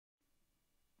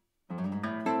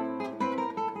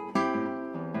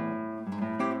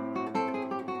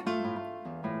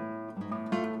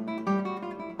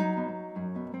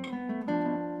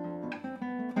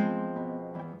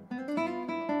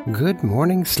Good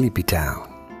morning, Sleepy Town.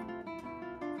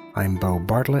 I'm Bo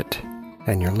Bartlett,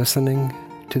 and you're listening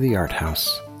to the Art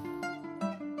House.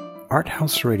 Art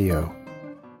House Radio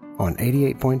on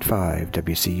 88.5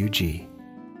 WCUG.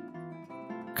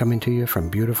 Coming to you from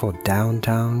beautiful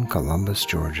downtown Columbus,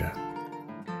 Georgia.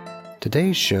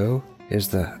 Today's show is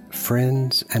the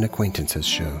Friends and Acquaintances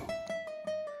Show.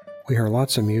 We hear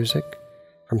lots of music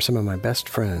from some of my best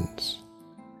friends.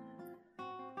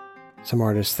 Some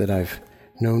artists that I've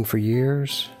known for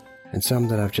years, and some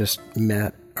that I've just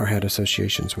met or had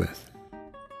associations with.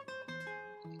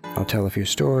 I'll tell a few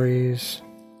stories,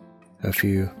 a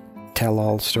few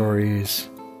tell-all stories,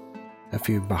 a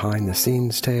few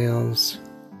behind-the-scenes tales,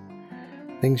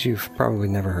 things you've probably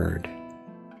never heard.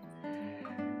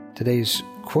 Today's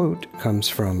quote comes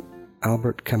from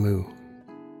Albert Camus.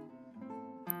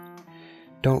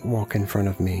 "Don't walk in front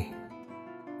of me.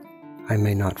 I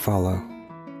may not follow.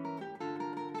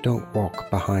 Don't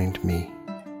walk behind me.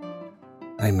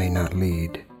 I may not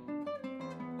lead.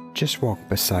 Just walk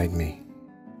beside me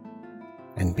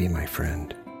and be my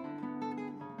friend."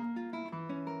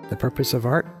 The purpose of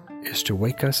art is to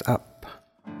wake us up.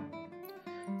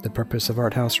 The purpose of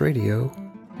Art House Radio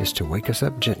is to wake us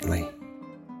up gently.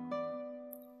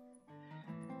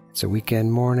 It's a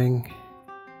weekend morning.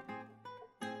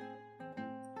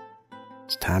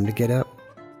 It's time to get up.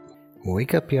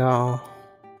 Wake up, y'all.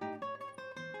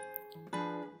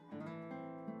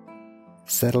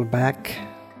 Settle back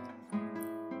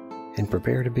and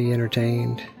prepare to be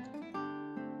entertained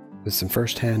with some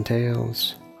first-hand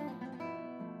tales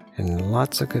and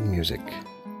lots of good music.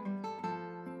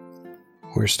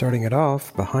 We're starting it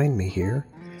off behind me here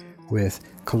with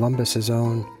Columbus's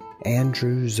own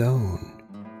Andrew Zone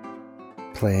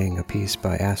playing a piece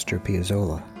by Astor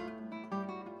Piazzolla.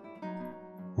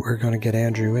 We're going to get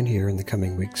Andrew in here in the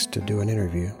coming weeks to do an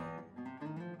interview.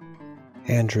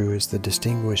 Andrew is the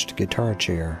Distinguished Guitar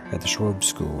Chair at the Schroeb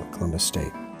School at Columbus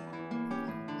State.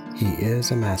 He is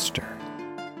a master.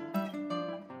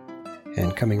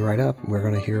 And coming right up, we're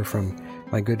going to hear from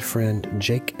my good friend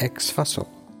Jake X. Fussell.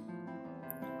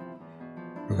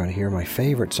 We're going to hear my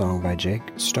favorite song by Jake,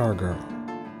 Stargirl.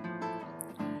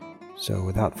 So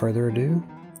without further ado,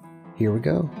 here we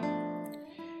go.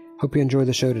 Hope you enjoy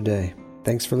the show today.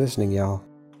 Thanks for listening, y'all.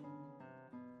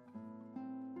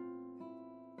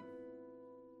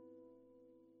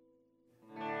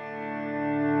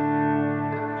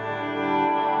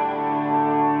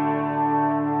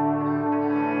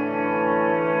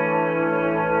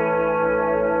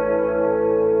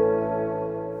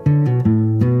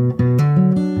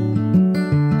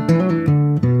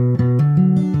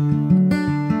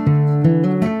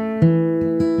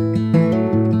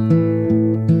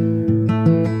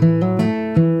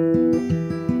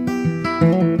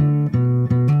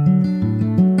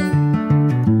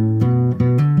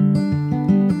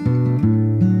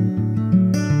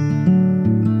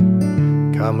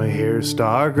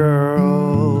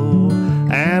 Stargirl,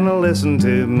 and listen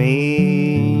to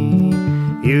me.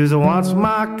 You's once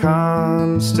my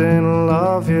constant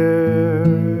love here,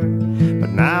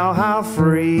 but now how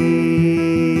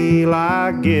free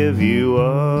I give you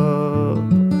up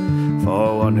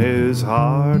for one whose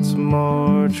heart's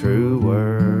more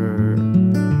truer.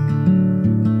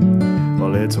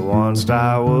 Well, it's once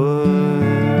I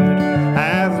would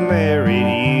have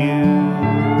married you,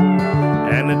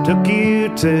 and it took you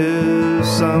to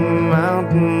some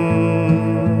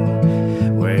mountain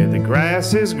where the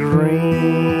grass is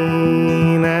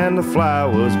green and the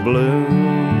flowers bloom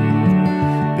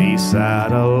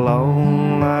beside a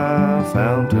lonely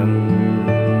fountain.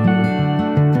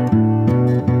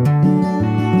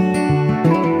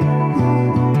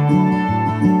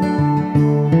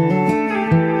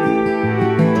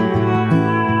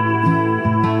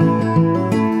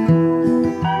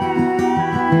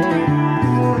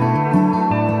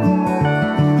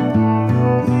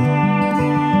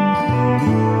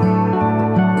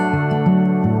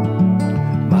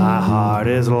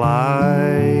 Is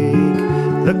like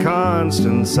the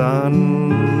constant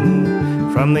sun,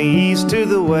 from the east to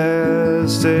the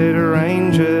west it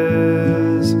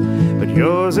ranges, but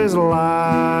yours is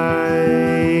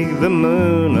like the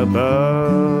moon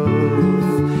above.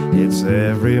 It's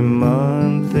every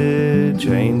month it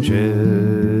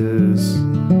changes.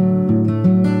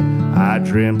 I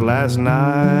dreamt last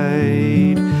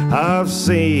night of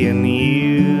seeing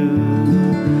you,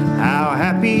 how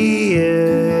happy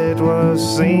it was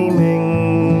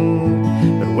seeming,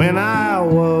 but when I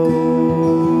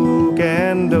woke,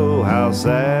 and oh how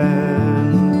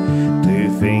sad to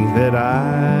think that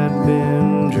I'd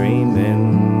been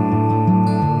dreaming.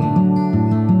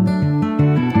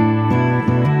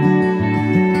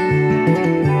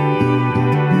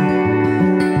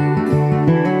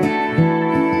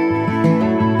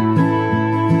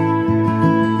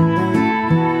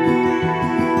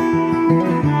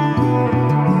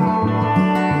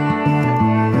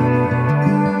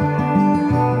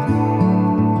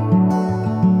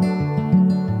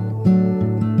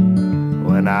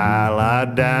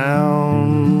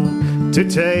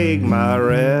 take my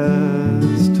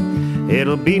rest.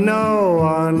 It'll be no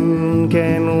one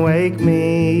can wake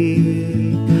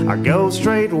me. I go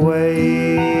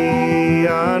straightway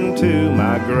unto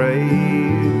my grave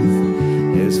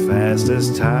as fast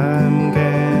as time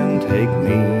can take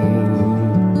me.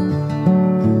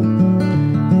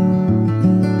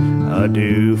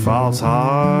 Adieu, false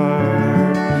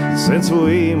heart, since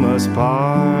we must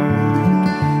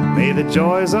part. May the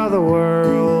joys of the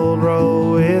world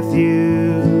roll with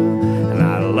you. And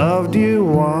I loved you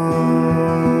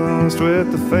once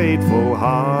with a faithful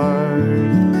heart,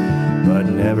 but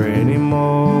never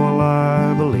anymore will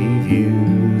I believe you.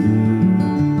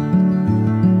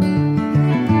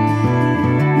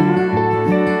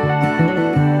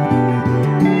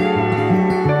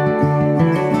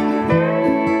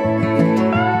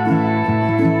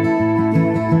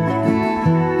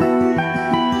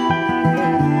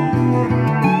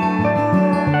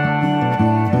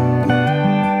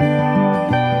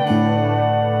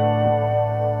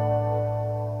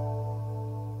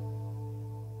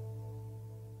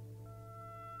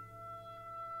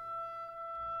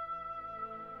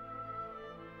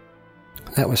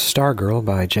 That was Stargirl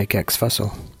by Jake X.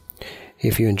 Fussell.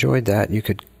 If you enjoyed that, you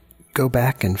could go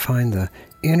back and find the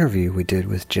interview we did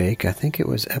with Jake. I think it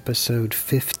was episode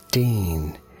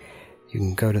 15. You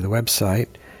can go to the website,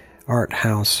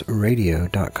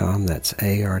 arthausradio.com. That's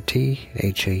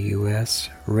ARTHAUS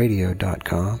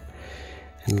radio.com.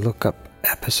 And look up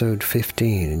episode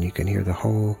 15, and you can hear the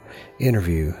whole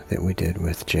interview that we did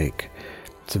with Jake.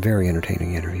 It's a very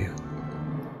entertaining interview.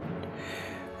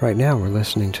 Right now, we're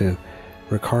listening to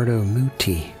Riccardo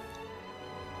Muti,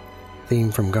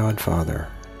 theme from Godfather.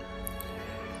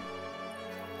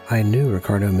 I knew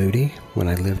Riccardo Muti when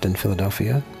I lived in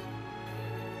Philadelphia.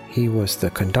 He was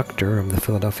the conductor of the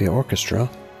Philadelphia Orchestra.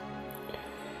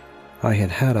 I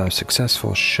had had a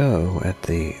successful show at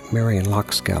the Marion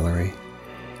Locks Gallery,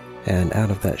 and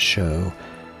out of that show,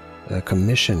 a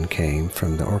commission came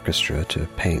from the orchestra to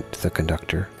paint the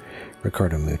conductor,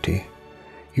 Riccardo Muti.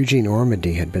 Eugene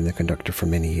Ormandy had been the conductor for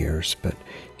many years, but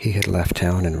he had left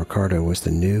town, and Riccardo was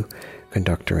the new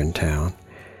conductor in town.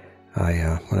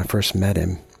 When I first met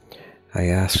him, I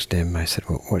asked him, I said,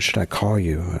 well, what should I call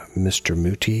you, Mr.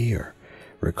 Muti or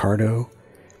Riccardo?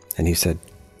 And he said,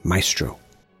 Maestro.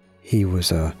 He was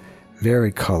a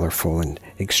very colorful and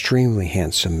extremely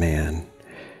handsome man.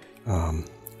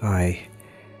 I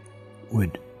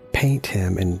would paint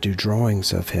him and do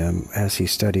drawings of him as he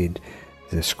studied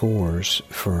the scores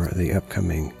for the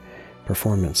upcoming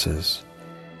performances.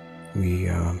 We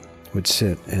would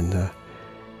sit in the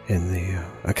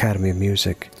Academy of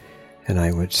Music, and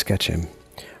I would sketch him.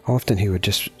 Often he would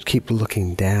just keep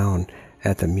looking down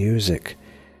at the music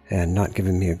and not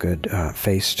giving me a good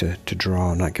face to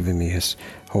draw, not giving me his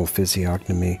whole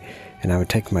physiognomy. And I would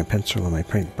take my pencil and my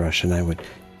paintbrush, and I would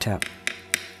tap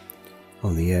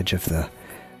on the edge of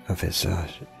his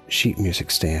sheet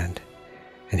music stand.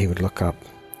 And he would look up,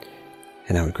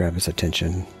 and I would grab his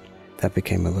attention. That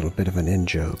became a little bit of an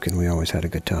in-joke, and we always had a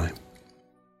good time.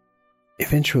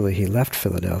 Eventually, he left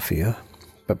Philadelphia,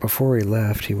 but before he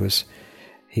left, he was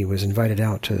invited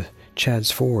out to Chadds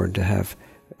Ford to have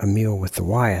a meal with the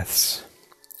Wyeths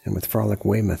and with Frolic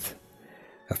Weymouth,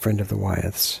 a friend of the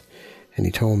Wyeths. And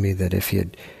he told me that if he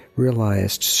had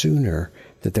realized sooner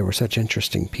that there were such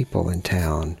interesting people in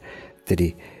town, that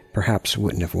he perhaps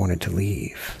wouldn't have wanted to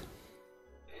leave.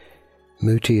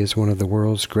 Muti is one of the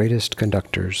world's greatest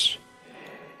conductors,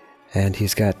 and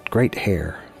he's got great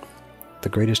hair, the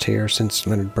greatest hair since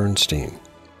Leonard Bernstein.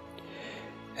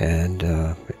 And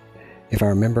if I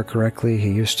remember correctly, he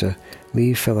used to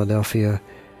leave Philadelphia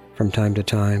from time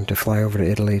to fly over to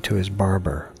Italy to his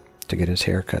barber to get his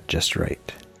hair cut just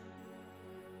right.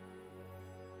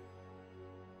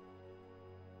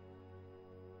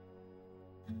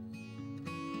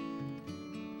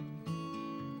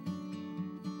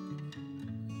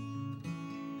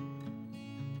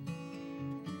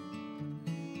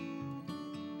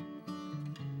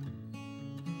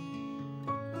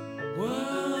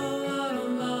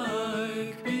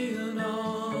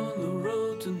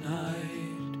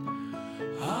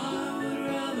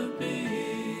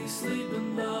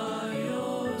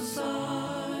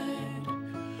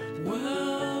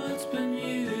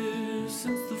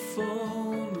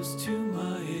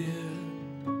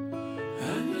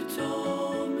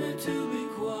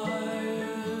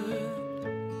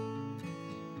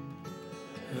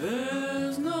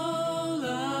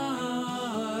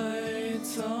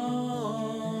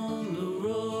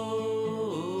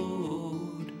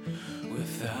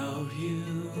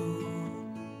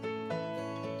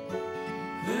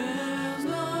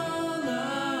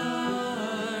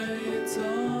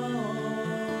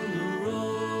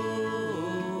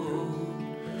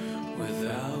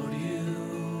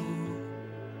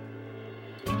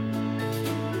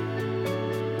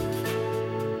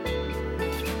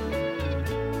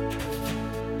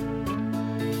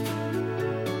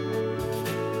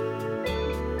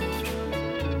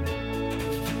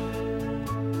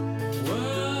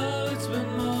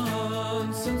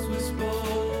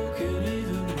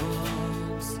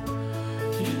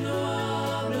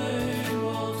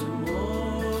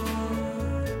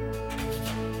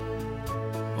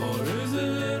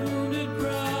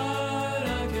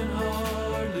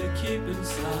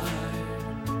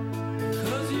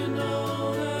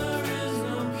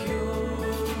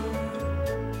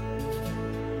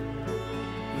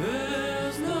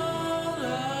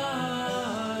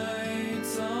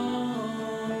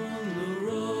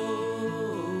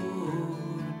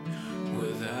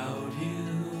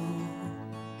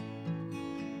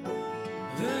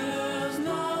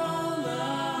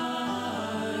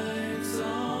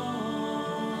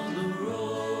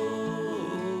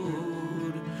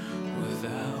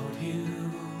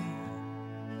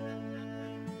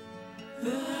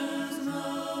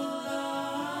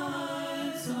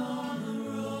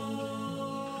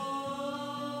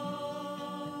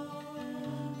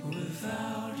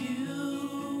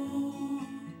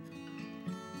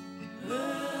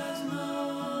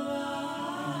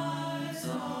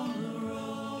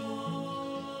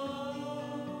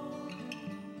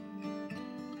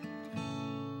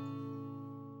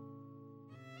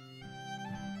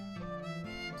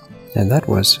 And that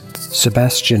was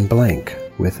Sebastian Blank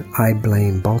with I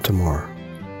Blame Baltimore.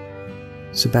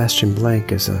 Sebastian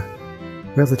Blank is a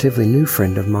relatively new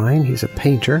friend of mine. He's a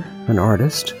painter, an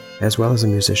artist, as well as a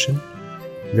musician.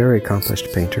 Very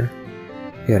accomplished painter.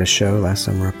 He had a show last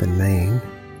summer up in Maine.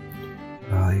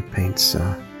 He paints in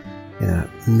a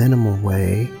minimal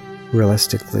way,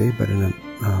 realistically, but in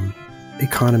an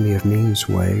economy of means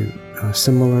way,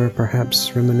 similar,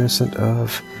 perhaps reminiscent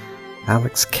of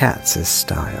Alex Katz's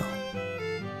style.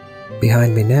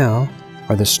 Behind me now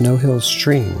are the Snow Hill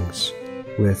Strings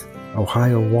with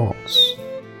Ohio Waltz.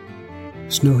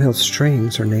 Snow Hill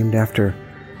Strings are named after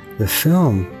the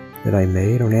film that I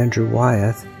made on Andrew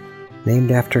Wyeth,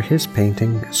 named after his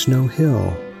painting Snow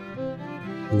Hill.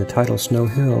 And the title Snow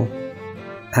Hill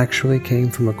actually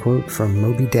came from a quote from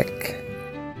Moby Dick.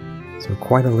 So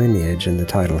quite a lineage in the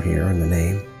title here and the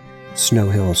name,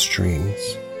 Snow Hill Strings.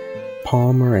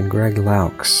 Palmer and Greg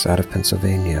Laux out of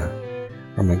Pennsylvania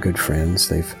are my good friends.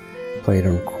 They've played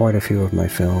on quite a few of my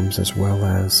films, as well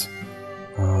as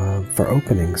for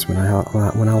openings when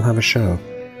I'll have a show.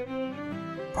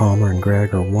 Palmer and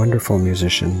Greg are wonderful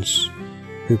musicians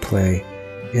who play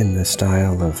in the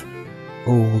style of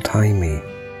old-timey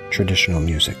traditional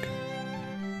music.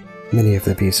 Many of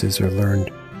the pieces are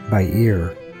learned by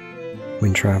ear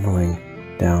when traveling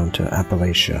down to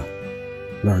Appalachia,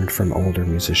 learned from older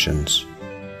musicians,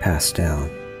 passed down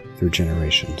through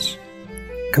generations.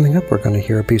 Coming up, we're going to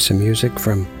hear a piece of music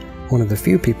from one of the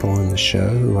few people on the show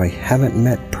who I haven't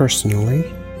met personally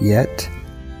yet,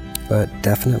 but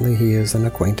definitely he is an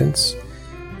acquaintance.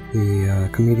 The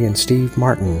comedian Steve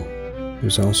Martin,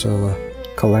 who's also a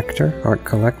art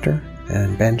collector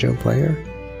and banjo player,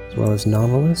 as well as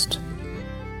novelist.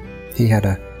 He had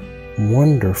a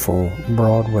wonderful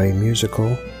Broadway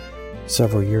musical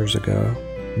several years ago,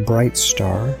 Bright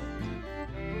Star,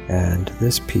 and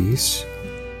this piece,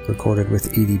 recorded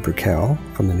with Edie Brickell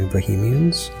from the New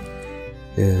Bohemians,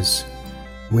 is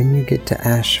When You Get to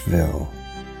Asheville.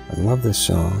 I love this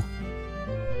song,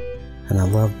 and I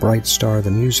love Bright Star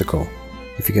the musical.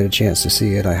 If you get a chance to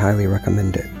see it, I highly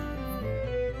recommend it.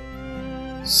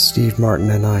 Steve Martin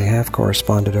and I have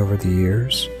corresponded over the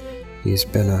years. He's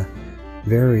been a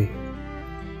very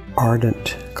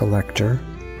ardent collector.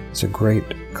 He's a great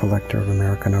collector of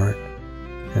American art,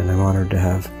 and I'm honored to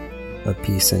have a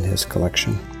piece in his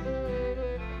collection.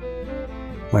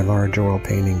 My large oil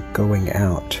painting, Going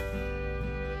Out,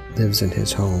 lives in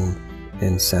his home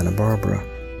in Santa Barbara.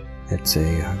 It's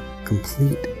a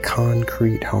complete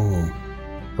concrete home.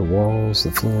 The walls,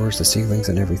 the floors, the ceilings,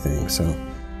 and everything, so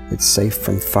it's safe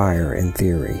from fire in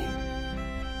theory.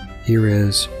 Here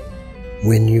is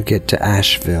When You Get to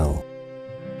Asheville.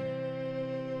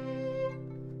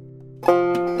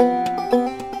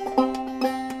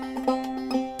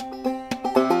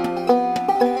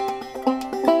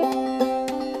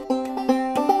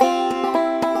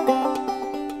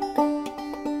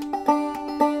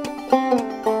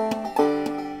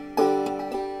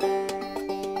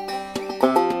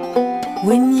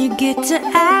 When you get to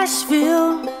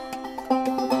Asheville,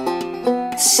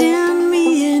 send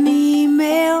me an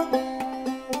email.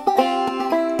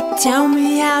 Tell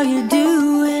me how you're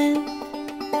doing,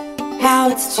 how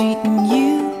it's treating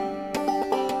you.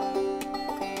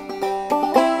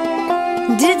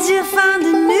 Did you find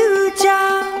a new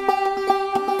job?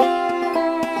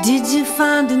 Did you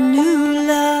find a new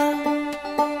love?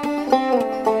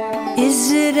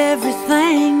 Is it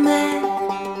everything that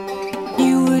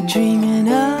you were dreaming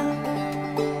of?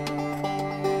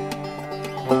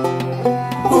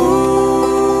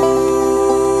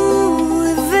 Ooh,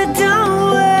 if it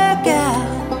don't work out,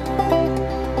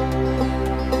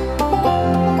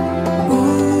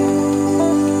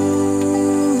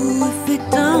 ooh, if it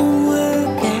don't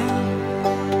work out,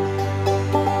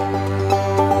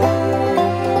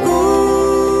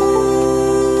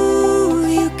 ooh,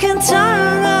 you can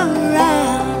turn around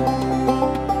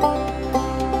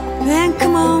and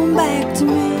come on back to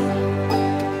me.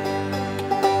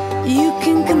 You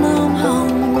can come on home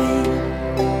to me.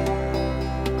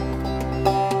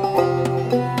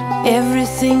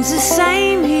 Everything's the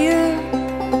same here.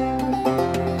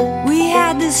 We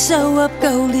had to sew up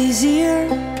Goldie's ear.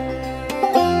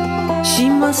 She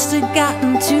must have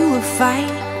gotten to a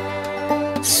fight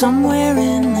somewhere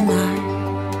in the night.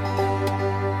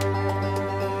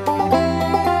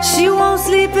 She won't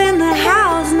sleep in the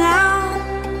house now.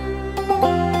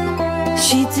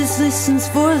 She just listens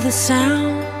for the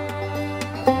sound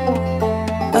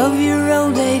of your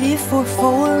old 84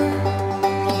 Ford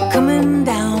coming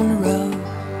down the road.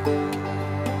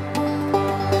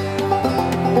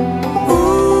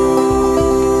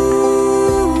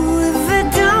 Ooh, if it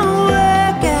don't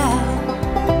work out,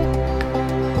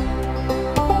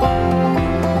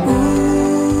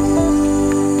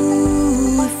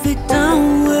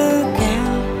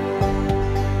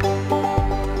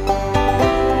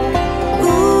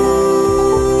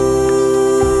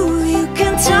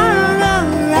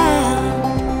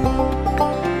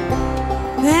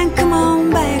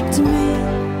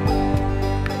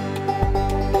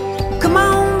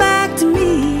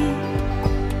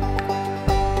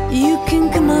 you can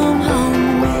come on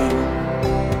home with me.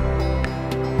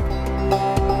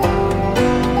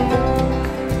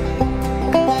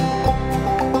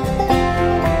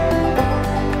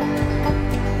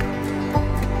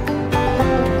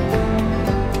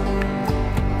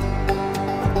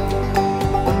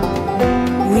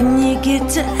 When you get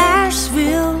to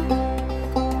Asheville,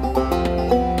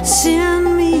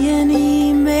 send me an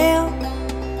email.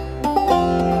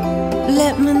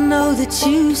 Let me know that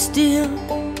you still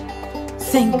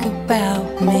think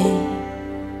about me.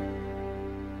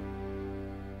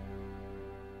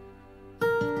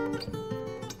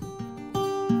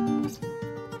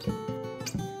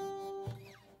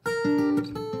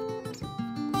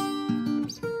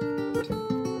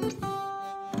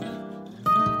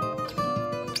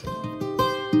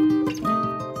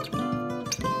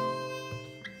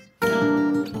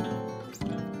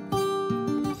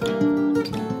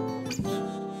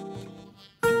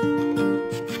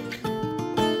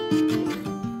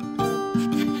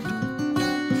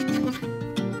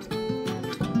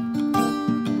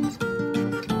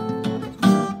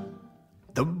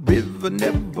 The river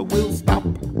never will stop,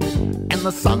 and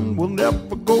the sun will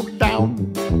never go down.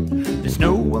 The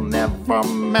snow will never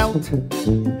melt,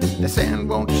 the sand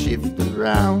won't shift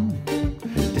around.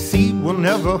 The sea will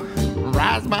never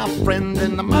rise, my friend,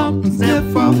 and the mountains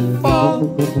never fall.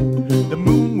 The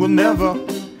moon will never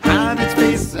hide its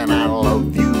face, and I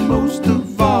love you most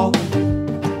of all.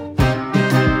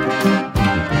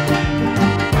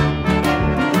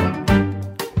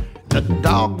 The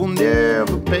dog will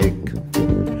never beg,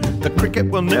 the cricket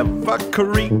will never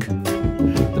creak,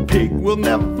 the pig will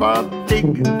never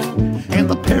dig, and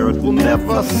the parrot will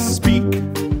never speak,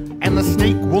 and the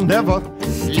snake will never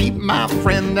sleep, my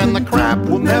friend, and the crab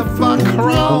will never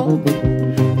crawl.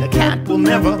 The cat will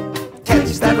never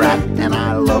catch that rat, and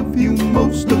I love you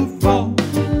most of all.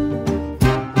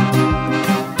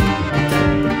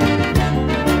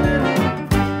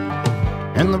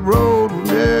 And the road will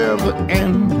never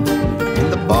end,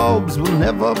 and the bulbs will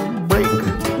never break,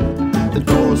 the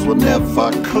doors will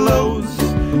never close,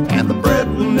 and the bread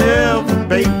will never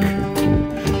bake.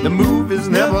 The movies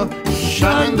never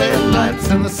shine their lights,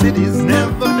 and the city's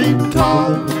never made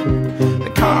tall.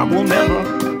 The car will never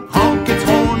honk its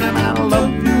horn, and I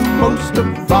love you most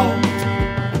of all.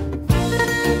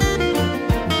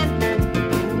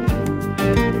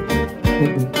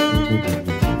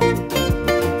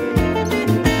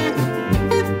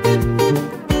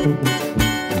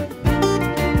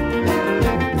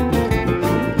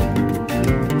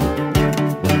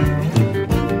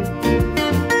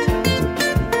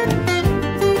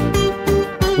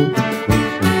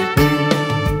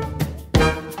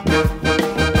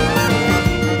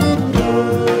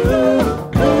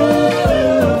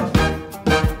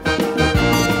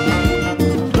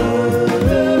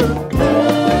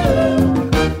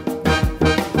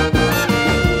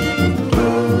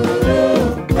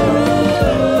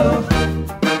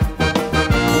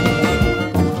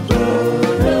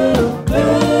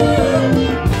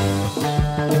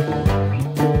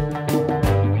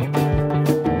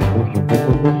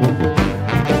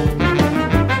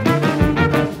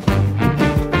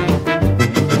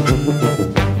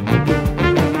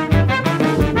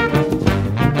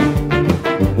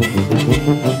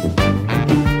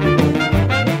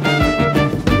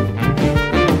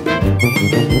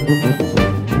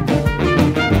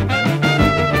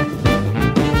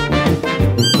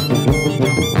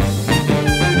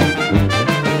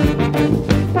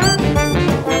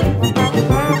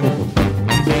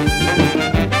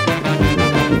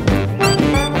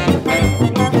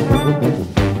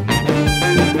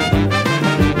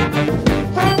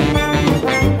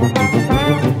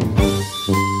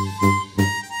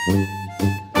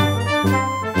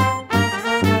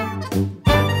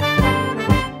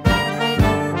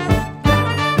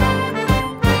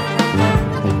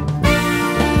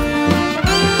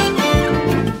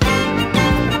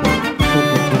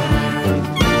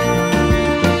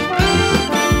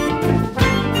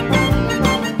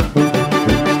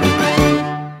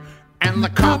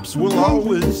 Will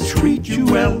always treat you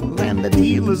well, and the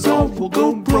dealers all will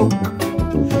go broke.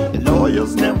 The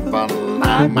lawyers never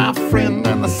lie, my friend,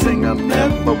 and the singer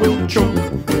never will choke.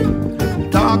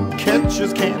 Dog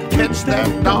catchers can't catch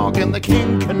that dog, and the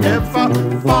king can never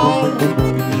fall.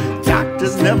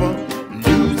 Doctors never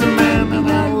lose a man, and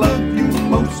I love you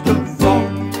most of all.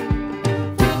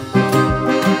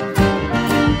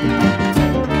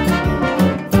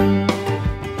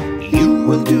 You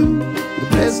will do the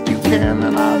best you can,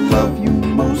 and I love you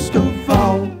most of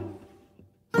all.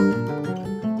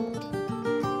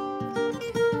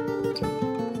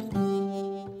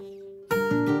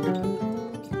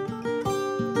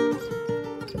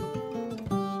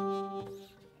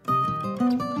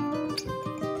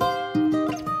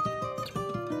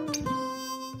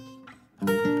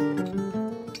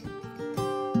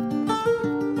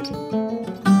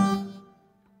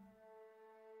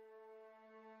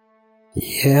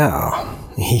 Yeah,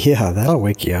 that'll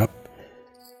wake you up.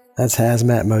 That's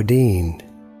Hazmat Modine,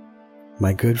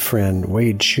 my good friend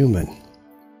Wade Schumann,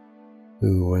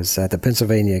 who was at the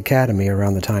Pennsylvania Academy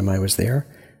around the time I was there,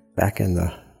 back in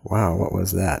the, what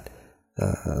was that?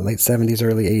 Late 70s,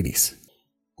 early 80s.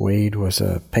 Wade was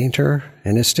a painter,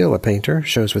 and is still a painter,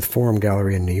 shows with Forum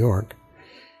Gallery in New York,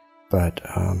 but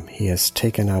he has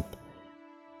taken up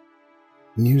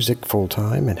music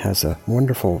full-time and has a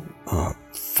wonderful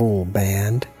full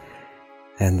band,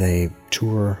 and they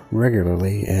tour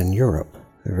regularly in Europe.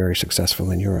 They're very successful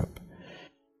in Europe.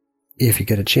 If you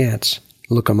get a chance,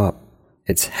 look them up.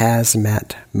 It's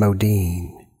Hazmat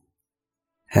Modine.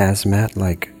 Hazmat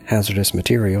like hazardous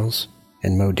materials,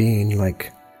 and Modine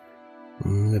like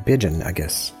a pigeon, I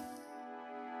guess.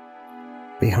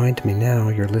 Behind me now,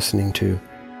 you're listening to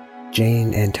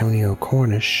Jane Antonio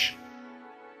Cornish.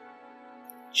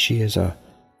 She is a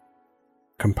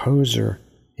composer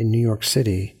in New York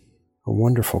City, a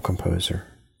wonderful composer.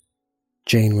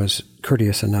 Jane was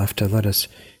courteous enough to let us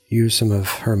use some of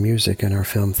her music in our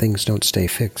film Things Don't Stay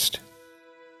Fixed.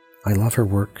 I love her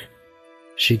work.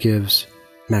 She gives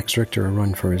Max Richter a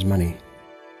run for his money.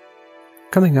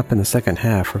 Coming up in the second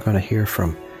half, we're going to hear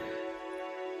from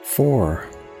 4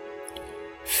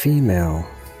 female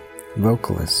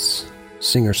vocalists,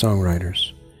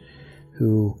 singer-songwriters,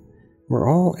 who were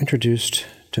all introduced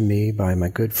to me by my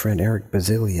good friend Eric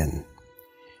Bazilian.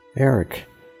 Eric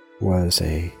was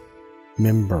a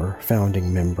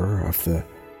founding member of the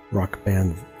rock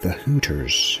band The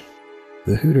Hooters.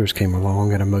 The Hooters came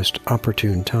along at a most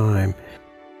opportune time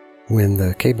when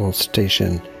the cable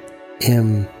station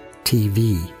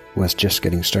MTV was just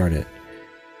getting started.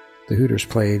 The Hooters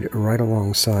played right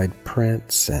alongside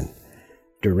Prince and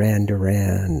Duran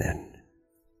Duran and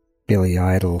Billy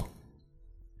Idol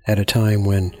at a time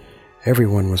when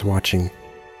everyone was watching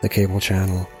the cable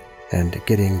channel and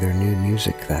getting their new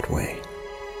music that way.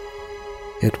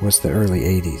 It was the early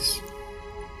 80s.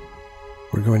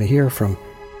 We're going to hear from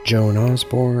Joan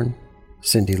Osborne,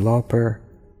 Cyndi Lauper,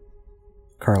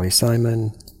 Carly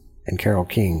Simon, and Carole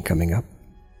King coming up.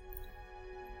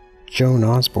 Joan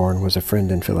Osborne was a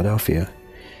friend in Philadelphia.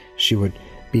 She would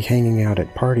be hanging out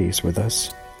at parties with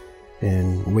us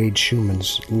in Wade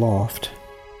Schumann's loft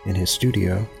in his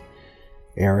studio.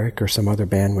 Eric or some other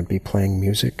band would be playing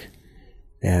music,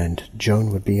 and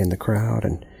Joan would be in the crowd,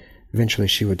 and eventually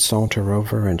she would saunter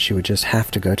over and she would just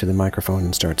have to go to the microphone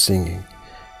and start singing.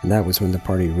 And that was when the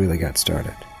party really got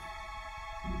started.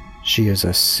 She is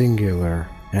a singular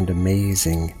and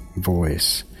amazing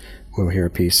voice. We'll hear a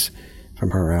piece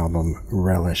from her album,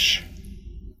 Relish.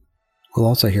 We'll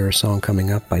also hear a song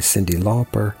coming up by Cyndi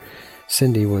Lauper.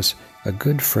 Cyndi was a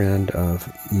good friend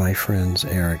of my friends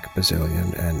Eric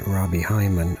Bazilian and Robbie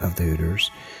Hyman of the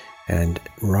Hooters, and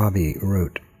Robbie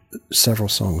wrote several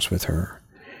songs with her,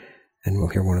 and we'll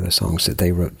hear one of the songs that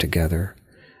they wrote together.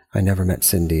 I never met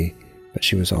Cyndi, but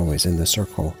she was always in the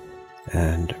circle,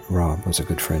 and Rob was a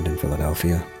good friend in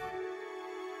Philadelphia.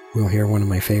 We'll hear one of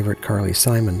my favorite Carly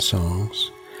Simon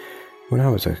songs. When I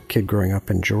was a kid growing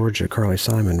up in Georgia, Carly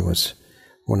Simon was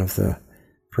one of the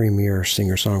premier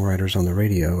singer-songwriters on the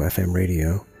radio, FM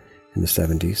radio, in the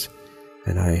 70s,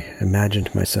 and I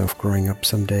imagined myself growing up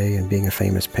someday and being a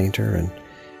famous painter and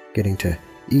getting to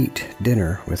eat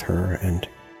dinner with her and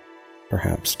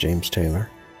perhaps James Taylor.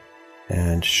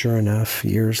 And sure enough,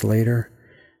 years later,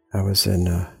 I was in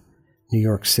New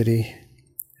York City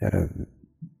at a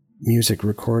music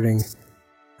recording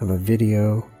of a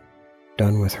video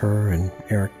done with her and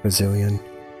Eric Bazilian.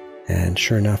 And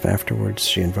sure enough, afterwards,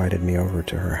 she invited me over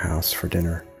to her house for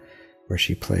dinner, where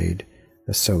she played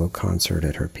a solo concert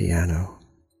at her piano.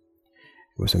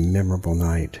 It was a memorable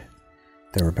night.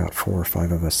 There were about 4 or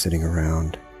 5 of us sitting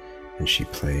around, and she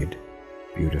played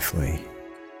beautifully.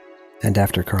 And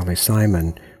after Carly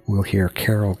Simon, we'll hear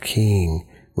Carole King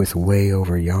with Way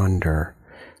Over Yonder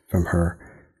from her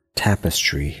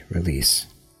Tapestry release.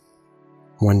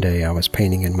 One day I was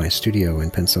painting in my studio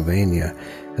in Pennsylvania,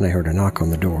 and I heard a knock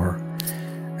on the door.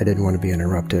 I didn't want to be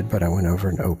interrupted, but I went over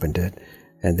and opened it,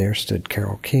 and there stood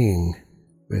Carole King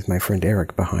with my friend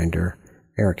Eric behind her.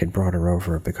 Eric had brought her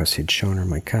over because he'd shown her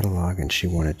my catalog, and she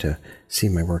wanted to see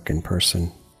my work in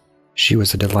person. She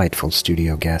was a delightful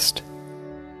studio guest.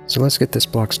 So let's get this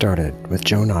block started with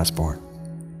Joan Osborne.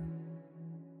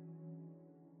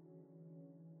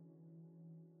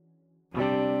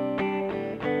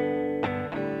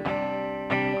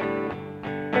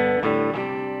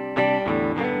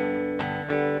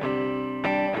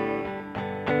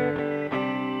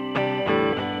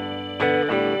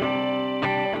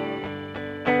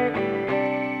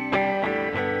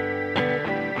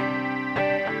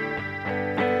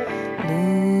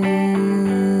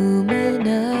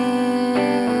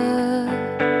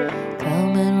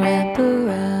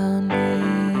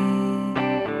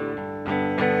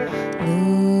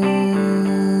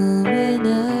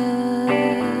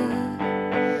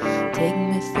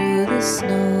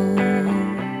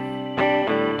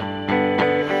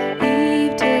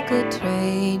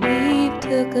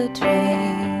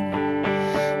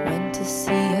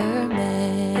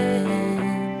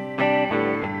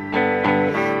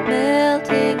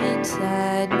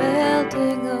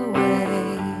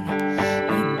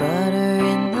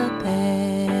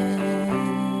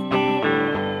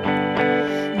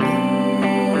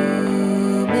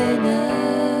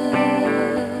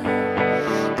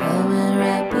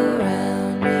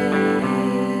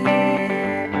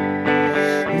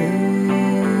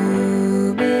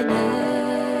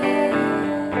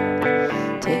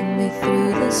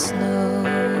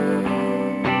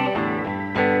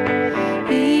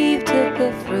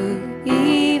 fruit.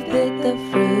 Eve bit the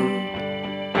fruit.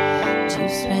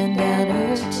 Juice ran down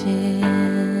her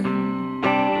chin.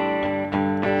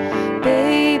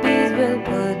 Babies will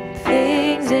put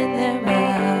things in their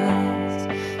mouths.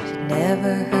 She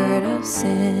never heard of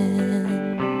sin.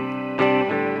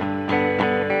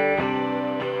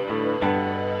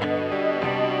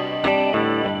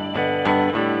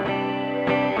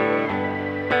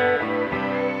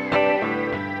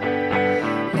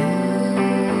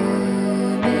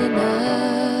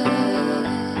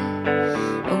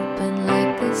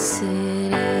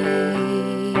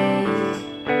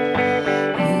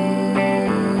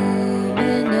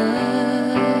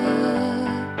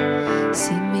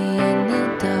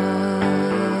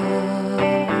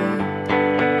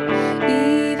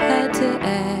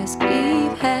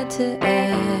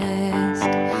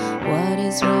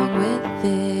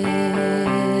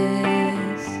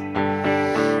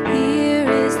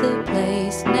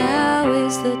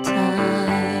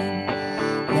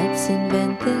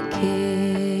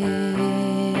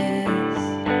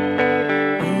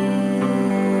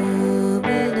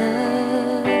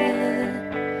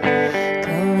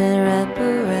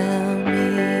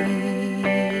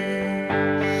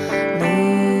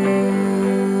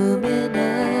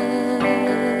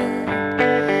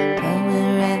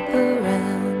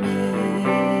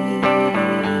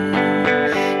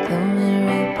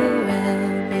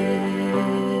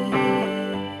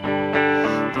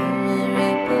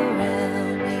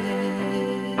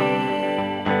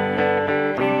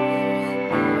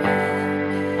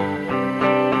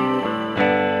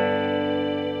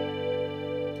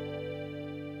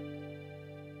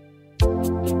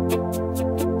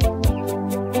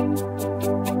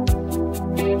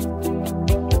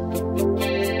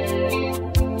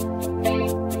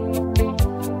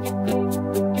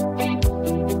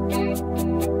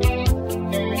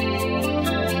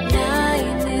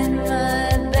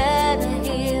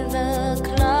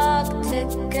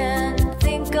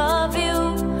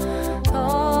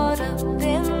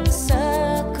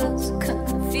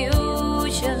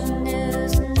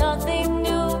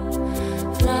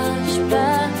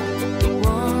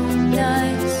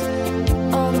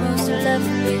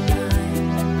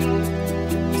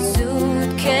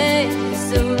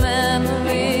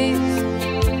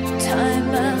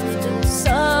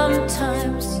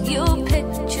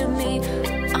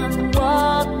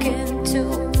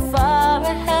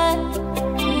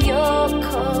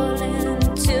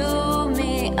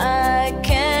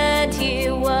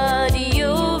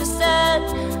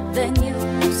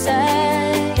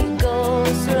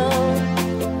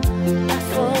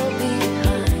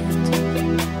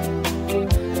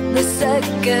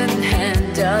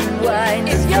 Second-hand unwind.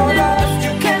 If you're lost,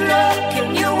 you can look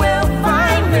and you will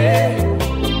find me.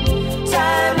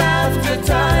 Time after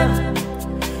time.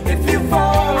 If you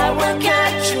fall, I will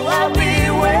catch you. I'll be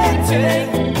waiting.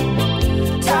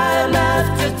 Time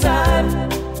after time.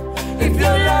 If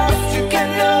you're lost, you can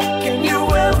look and you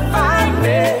will find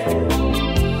me.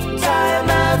 Time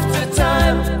after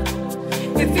time.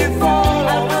 If you fall,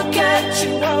 I will catch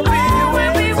you. I'll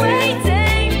be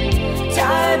waiting.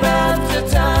 Time after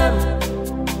time.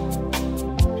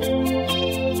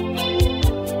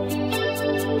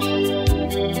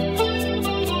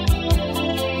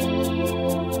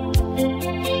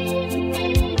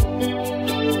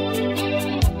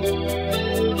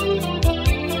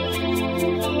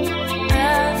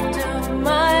 After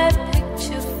my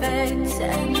picture fades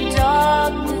and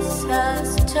darkness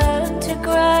has turned to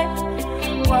gray,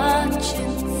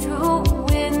 watching through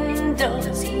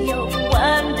windows, you're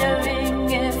wondering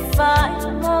if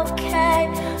I'm okay.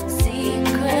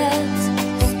 Secrets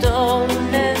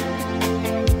stolen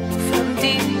from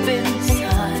deep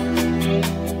inside.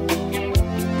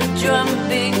 The drum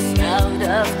beats out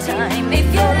of time. If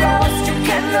you're lost, you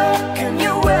can look and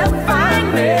you will find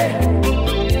me.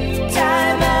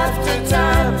 Time after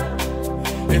time.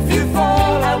 If you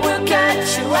fall, I will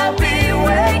catch you. I'll be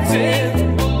waiting.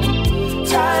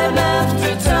 Time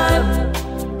after time.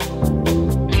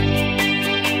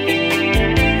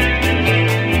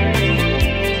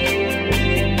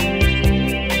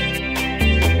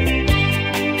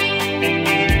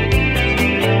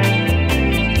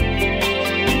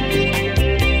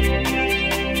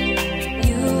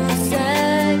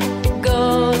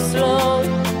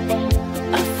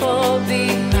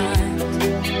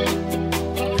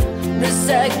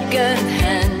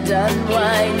 Second-hand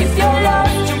unwind. If you're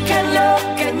lost, you can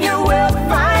look and you will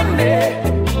find me.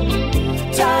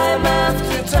 Time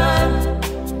after time.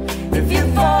 If you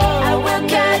fall, I will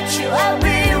catch you. I'll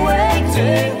be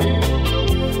waiting.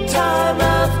 Time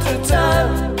after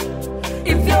time.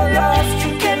 If you're lost,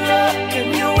 you can look and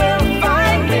you will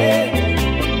find me.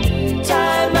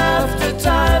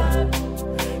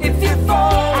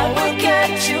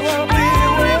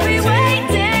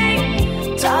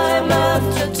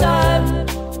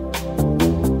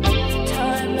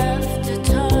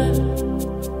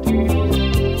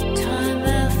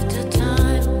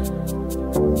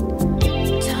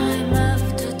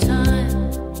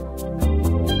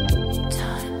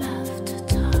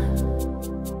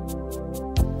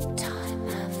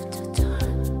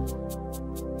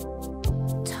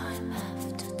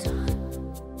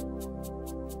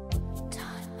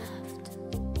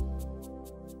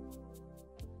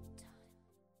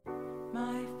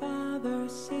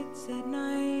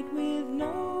 night with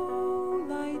no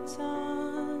lights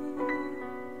on.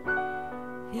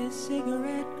 His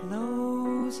cigarette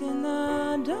glows in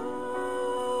the dark.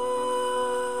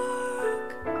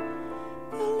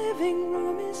 The living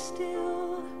room is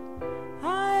still.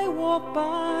 I walk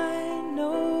by,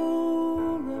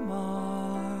 no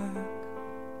remark.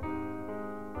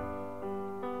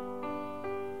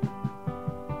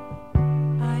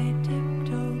 I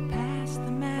tiptoe past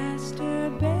the master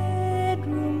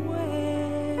bedroom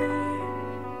where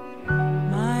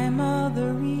my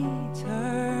mother reads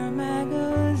her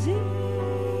magazines.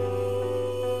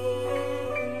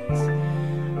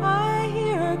 I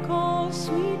hear her call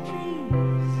sweet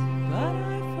dreams, but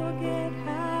I forget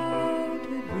how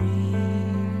to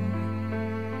dream.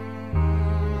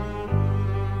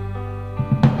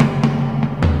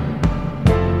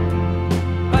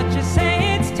 But you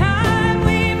say it's time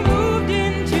we moved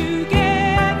in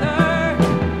together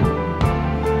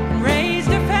and raised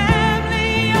a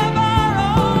family of our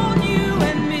own, you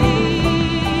and me.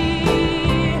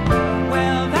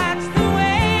 Well, that's the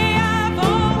way I've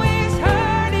always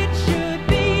heard it should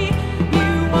be. You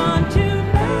want to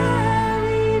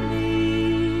marry me,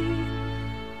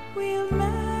 we'll marry.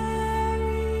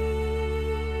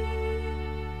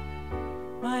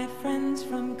 My friends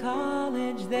from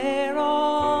college, they're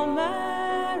all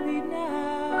married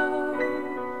now.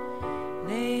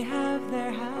 They have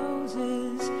their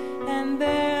houses and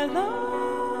their lots.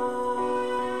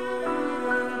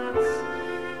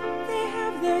 They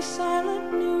have their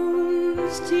silent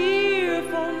noons,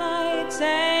 tearful nights,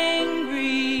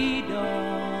 angry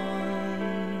dawns.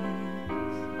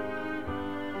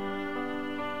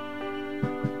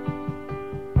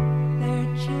 Their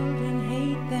children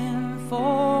hate them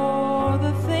for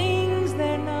the things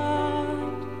they're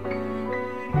not.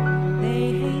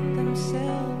 They hate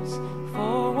themselves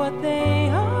for what they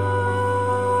are.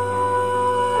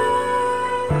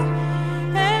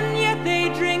 And yet they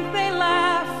drink, they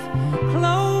laugh,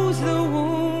 close the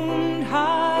wound,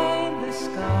 hide the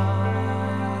scar.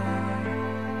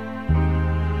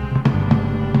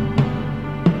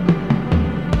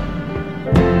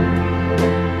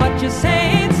 But you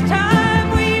say it's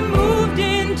time we moved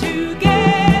in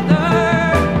together,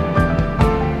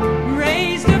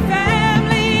 raised a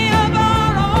family of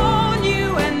our own,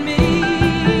 you and me.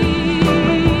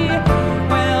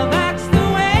 Well, that's the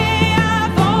way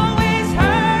I've always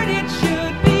heard it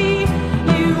should be.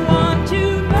 You want to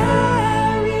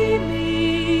marry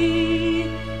me,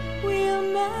 we'll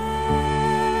marry.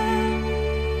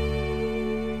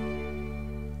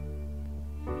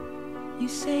 You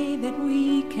say that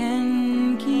we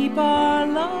can keep our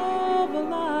love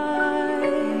alive.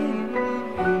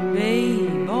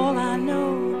 Babe, all I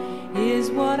know is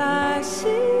what I see.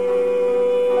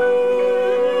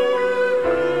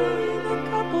 The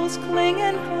couples cling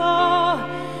and claw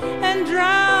and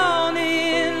drown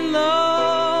in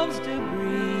love's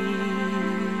debris.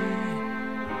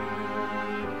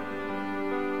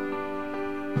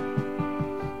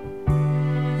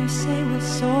 You say we'll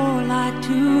soar like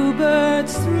two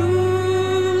birds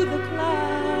through the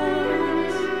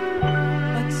clouds,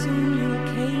 but soon you'll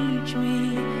cage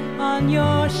me on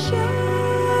your shelf.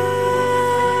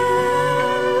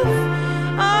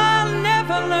 I'll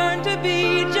never learn to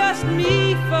be just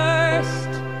me first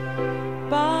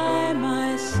by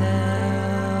myself.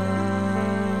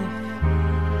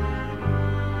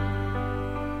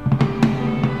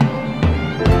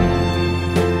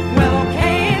 Well,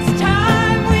 okay, it's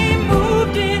time we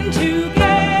moved in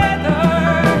together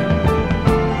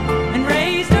and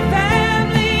raised a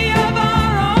family of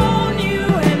our own, you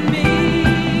and me.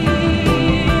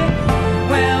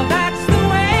 Well, that's the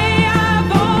way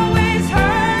I've always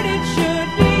heard it should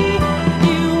be.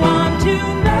 You want to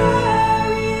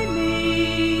marry me,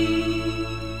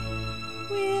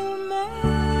 we'll marry.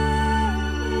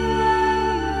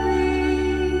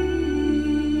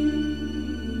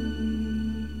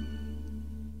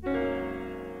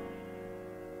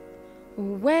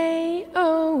 Way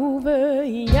over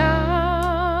yonder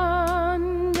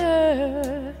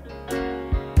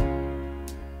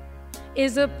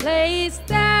is a place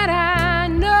that I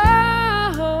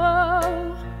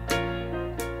know,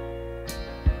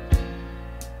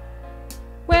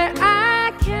 where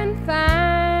I can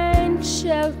find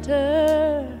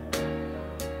shelter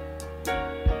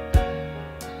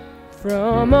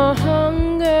from a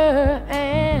hunger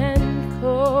and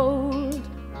cold,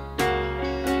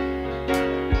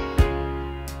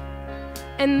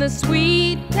 and the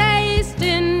sweet taste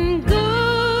in good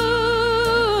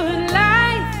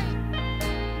life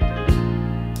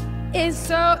is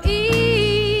so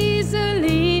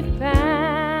easily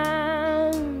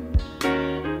found.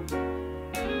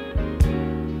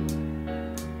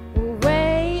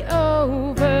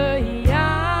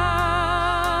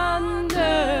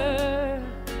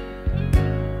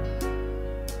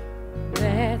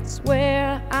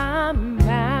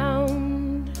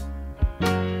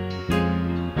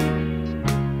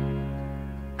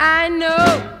 I know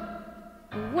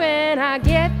when I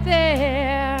get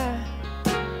there,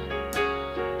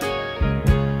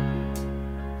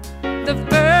 the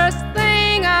first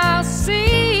thing I'll see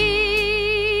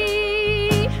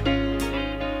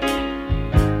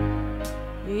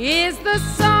is the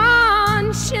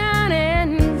sun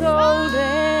shining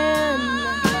golden,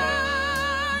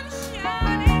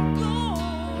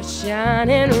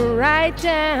 shining right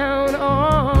down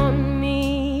on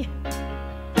me.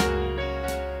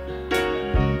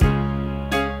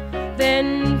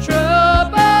 Then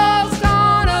trouble's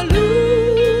gonna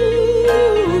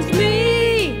lose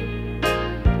me,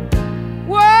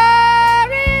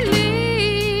 worry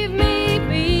leave me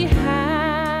behind,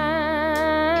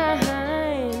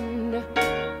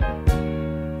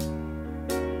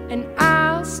 and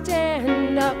I'll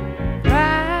stand up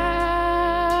proudly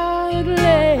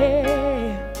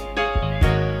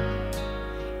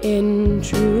in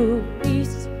true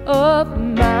peace of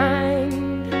mind.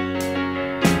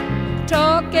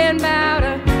 Talking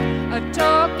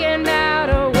about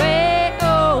a way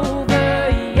over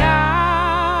yonder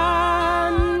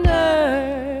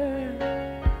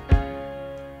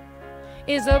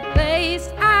is a place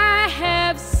I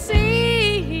have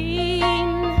seen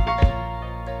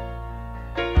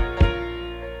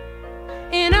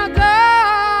in a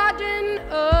garden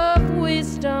of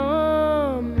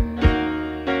wisdom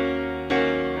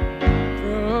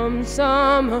from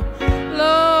some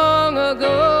long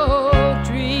ago.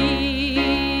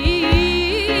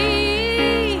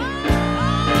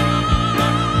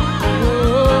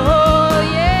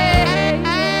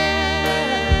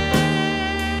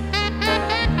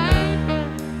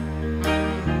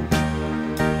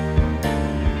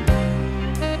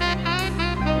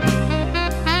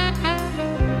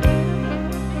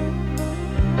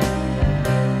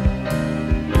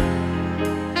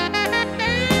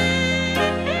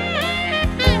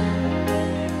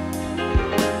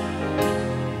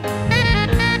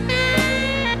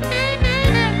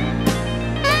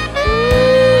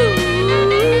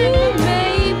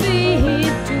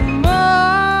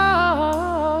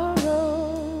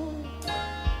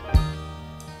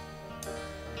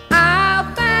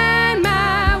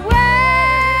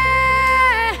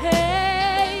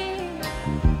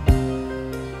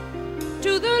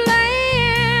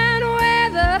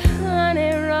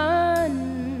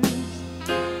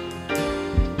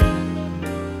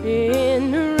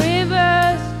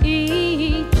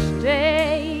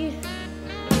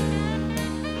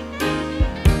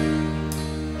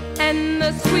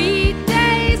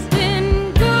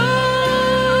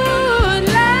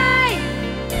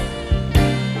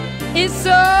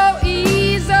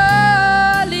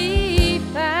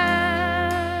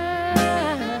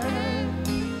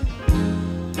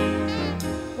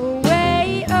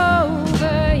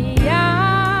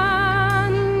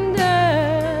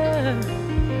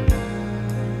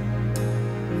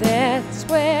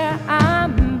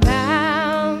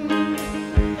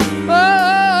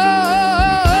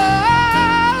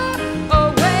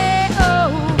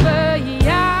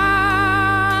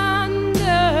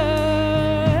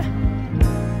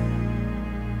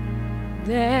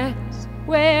 That's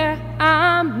where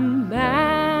I'm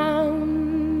bound.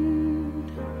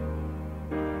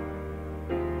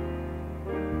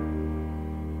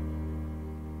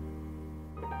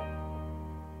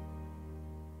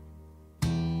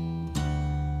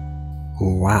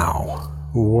 Wow,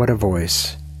 what a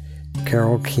voice.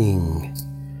 Carole King.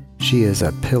 She is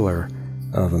a pillar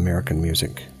of American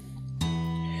music.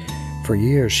 For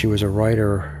years, she was a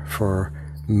writer for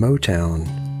Motown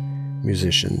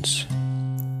musicians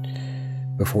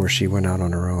before she went out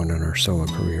on her own in her solo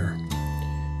career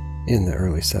in the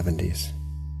early 70s.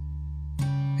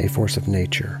 A force of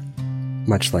nature,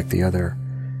 much like the other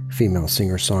female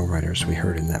singer-songwriters we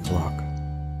heard in that block.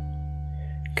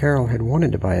 Carole had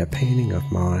wanted to buy a painting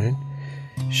of mine.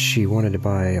 She wanted to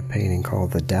buy a painting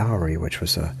called The Dowry, which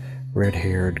was a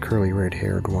curly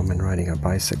red-haired woman riding a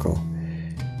bicycle.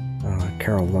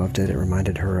 Carole loved it. It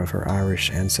reminded her of her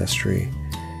Irish ancestry.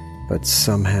 But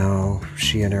somehow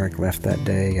she and Eric left that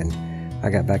day, and I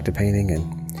got back to painting,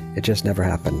 and it just never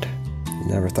happened.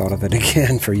 Never thought of it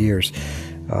again for years.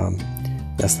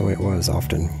 That's the way it was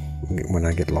often when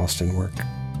I get lost in work.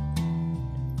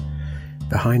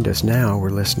 Behind us now, we're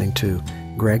listening to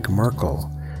Greg Merkel,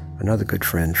 another good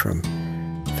friend from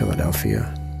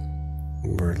Philadelphia.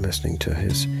 We're listening to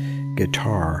his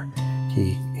guitar.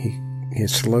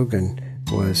 His slogan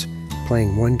was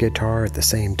playing one guitar at the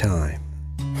same time.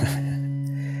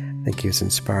 I think he was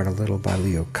inspired a little by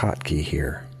Leo Kottke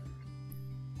here.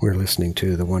 We're listening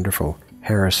to the wonderful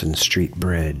Harrison Street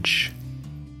Bridge.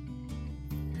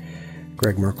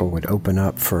 Greg Merkel would open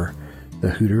up for the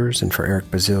Hooters and for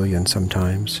Eric Bazillion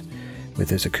sometimes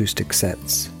with his acoustic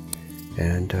sets,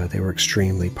 and they were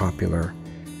extremely popular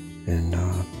in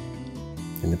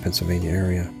the Pennsylvania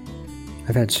area.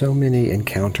 I've had so many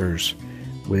encounters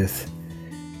with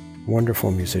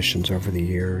wonderful musicians over the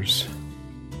years.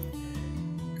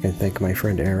 I can thank my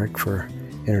friend Eric for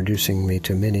introducing me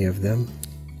to many of them.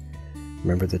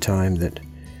 Remember the time that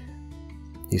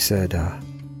he said,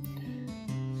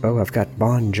 "Oh, I've got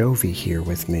Bon Jovi here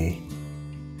with me."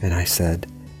 And I said,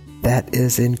 "That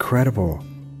is incredible,"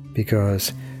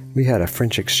 because we had a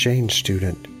French exchange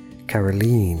student,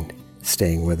 Caroline,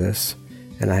 staying with us,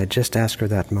 and I had just asked her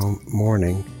that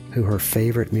morning who her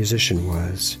favorite musician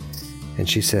was, and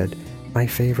she said, "My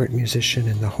favorite musician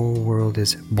in the whole world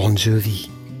is Bon Jovi."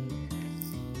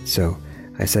 So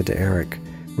I said to Eric,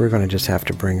 "We're going to just have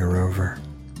to bring her over."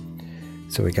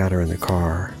 So we got her in the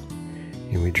car,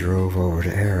 and we drove over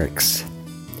to Eric's.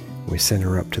 We sent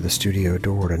her up to the studio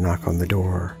door to knock on the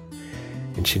door,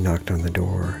 and she knocked on the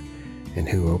door, and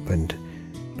who opened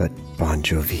but Bon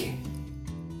Jovi.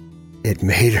 It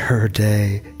made her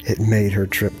day. It made her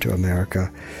trip to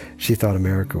America. She thought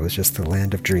America was just the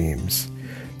land of dreams,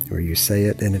 where you say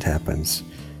it and it happens.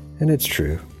 And it's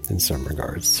true in some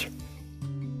regards.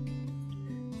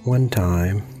 One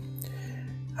time,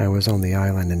 I was on the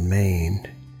island in Maine,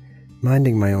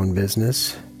 minding my own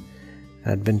business.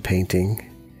 I'd been painting,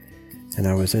 and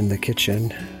I was in the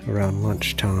kitchen around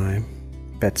lunchtime.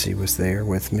 Betsy was there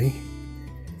with me,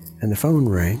 and the phone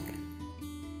rang.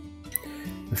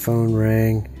 The phone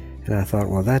rang, and I thought,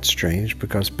 well, that's strange,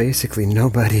 because basically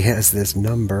nobody has this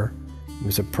number. It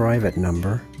was a private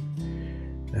number.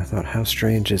 And I thought, how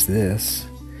strange is this?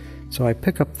 So I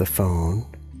pick up the phone,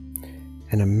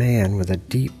 and a man with a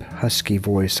deep, husky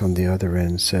voice on the other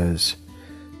end says,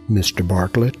 "Mr.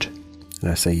 Bartlett?"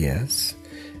 And I say, "Yes."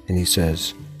 And he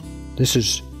says, "This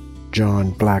is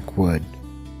John Blackwood,"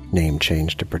 name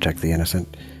changed to protect the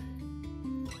innocent.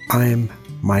 "I'm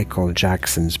Michael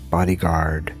Jackson's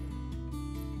bodyguard.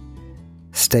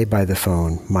 Stay by the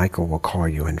phone. Michael will call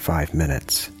you in 5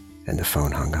 minutes." And the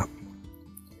phone hung up.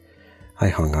 I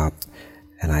hung up,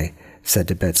 and I said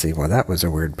to Betsy, "Well, that was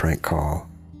a weird prank call."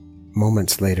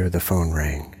 Moments later, the phone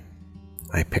rang.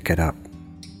 I pick it up.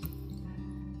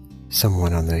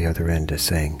 Someone on the other end is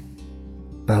saying,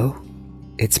 "Bo,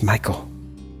 it's Michael.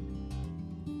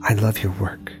 I love your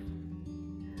work."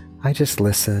 I just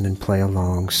listen and play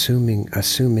along,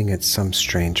 assuming it's some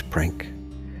strange prank,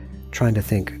 trying to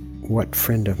think what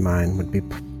friend of mine would be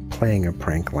playing a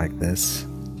prank like this.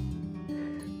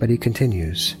 But he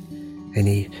continues, and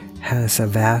he has a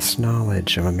vast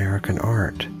knowledge of American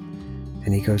art,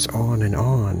 and he goes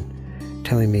on,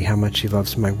 telling me how much he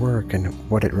loves my work and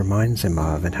what it reminds him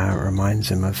of, and how it reminds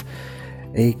him of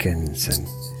Akins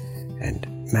and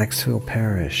Maxfield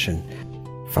Parrish. And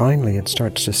finally it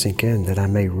starts to sink in that I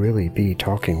may really be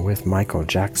talking with Michael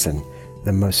Jackson,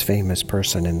 the most famous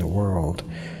person in the world.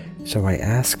 So I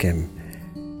ask him,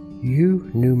 "You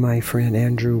knew my friend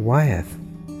Andrew Wyeth,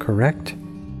 correct?"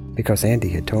 Because Andy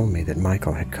had told me that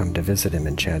Michael had come to visit him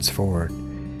in Chadds Ford.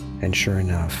 And sure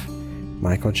enough,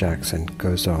 Michael Jackson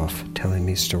goes off telling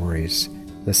me stories,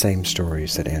 the same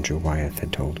stories that Andrew Wyeth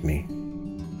had told me.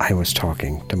 I was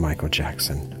talking to Michael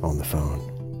Jackson on the phone.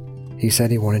 He said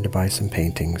he wanted to buy some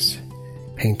paintings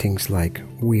like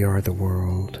 "We Are the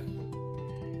World."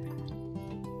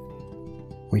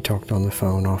 We talked on the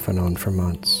phone off and on for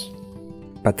months,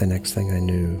 but the next thing I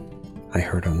knew, I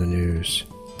heard on the news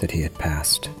that he had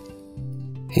passed.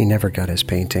 He never got his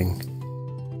painting,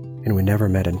 and we never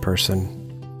met in person,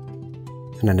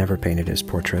 and I never painted his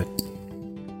portrait.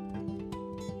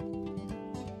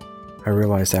 I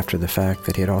realized after the fact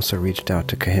that he had also reached out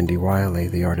to Kehinde Wiley,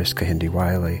 the artist Kehinde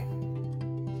Wiley.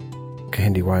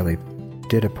 Kehinde Wiley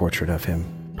did a portrait of him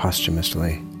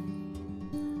posthumously.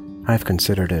 I've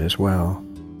considered it as well,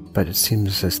 but it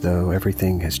seems as though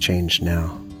everything has changed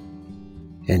now,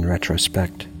 in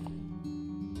retrospect.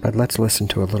 But let's listen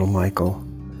to a little Michael.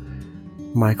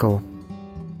 Michael,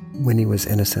 when he was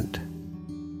innocent,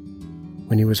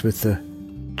 when he was with the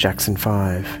Jackson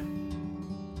 5,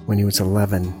 when he was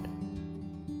 11,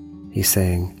 he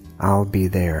sang "I'll Be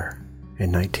There"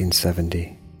 in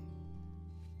 1970.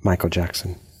 Michael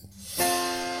Jackson.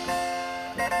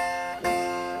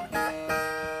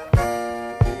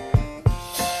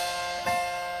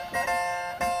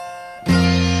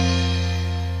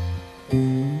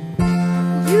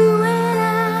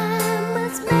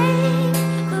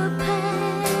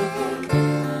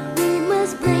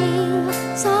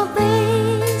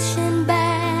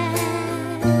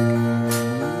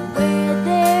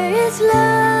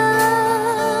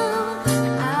 Love,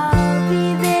 I'll be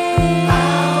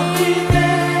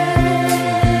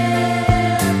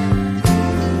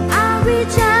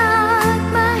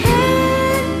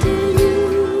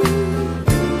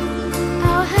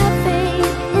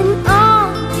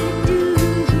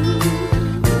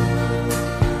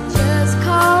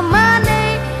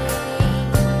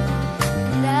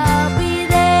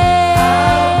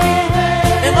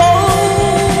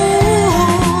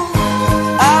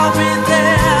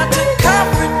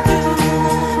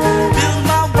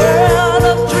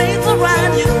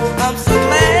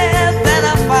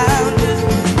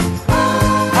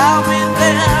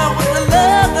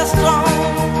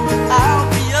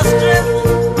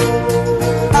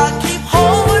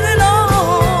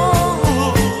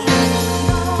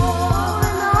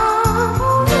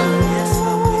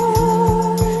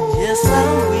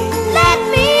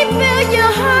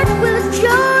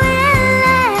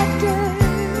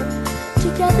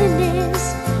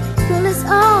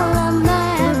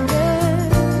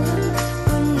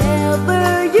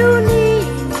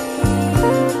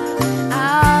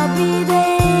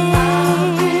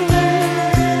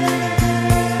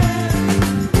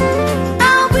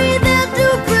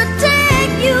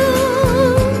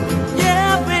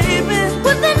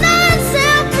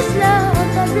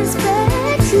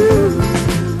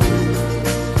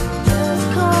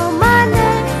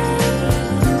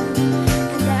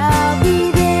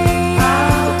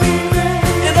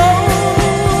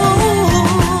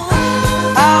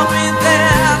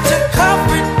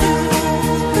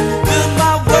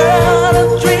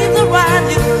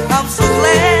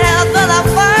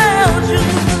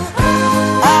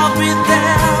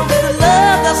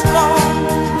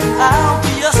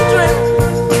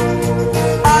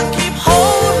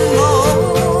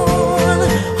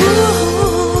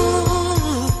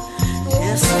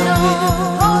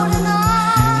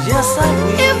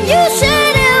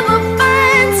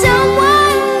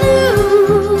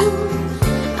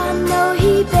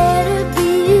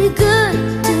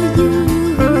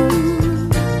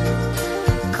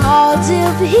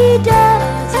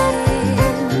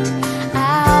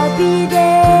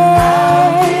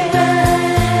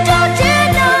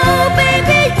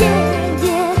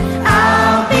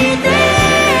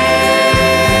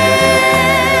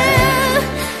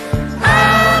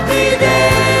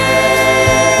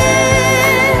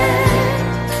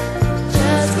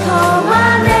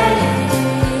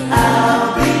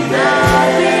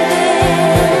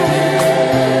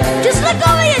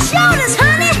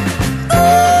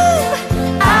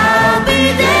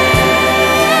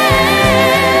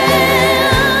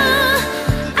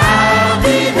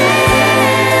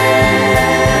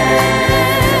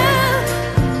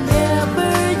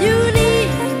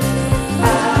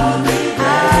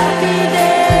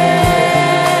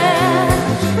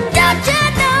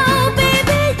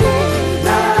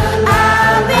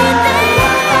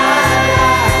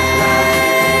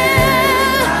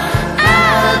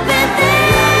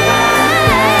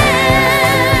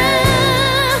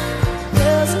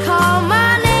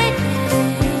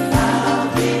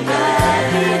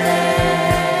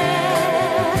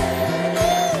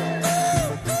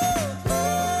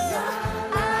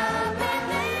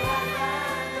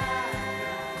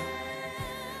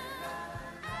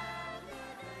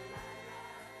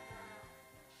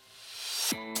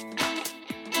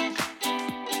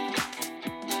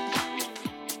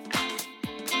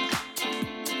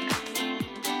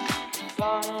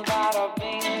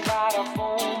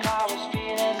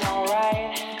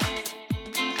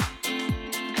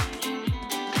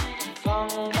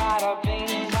bada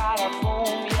bing, bada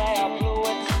boom, yeah, I blew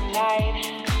it tonight.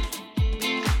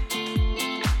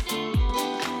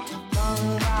 Bung,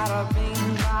 bada bing,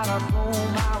 bada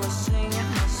boom, I was singing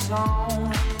the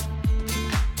song.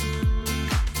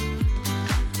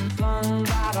 Bung,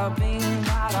 bada bing,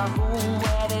 bada boom,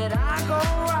 where did I go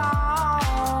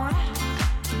wrong?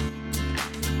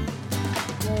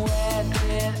 Where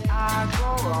did I go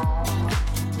wrong?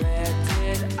 Where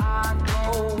did I go?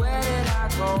 Where did I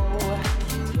go?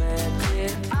 Where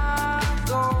did I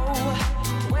go?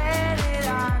 Where did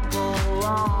I go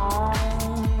wrong?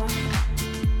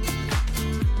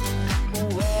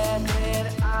 Where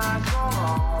did I go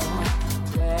wrong?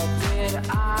 Where did I go? Where did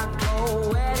I go?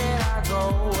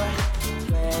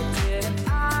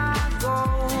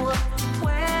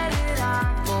 Where did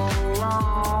I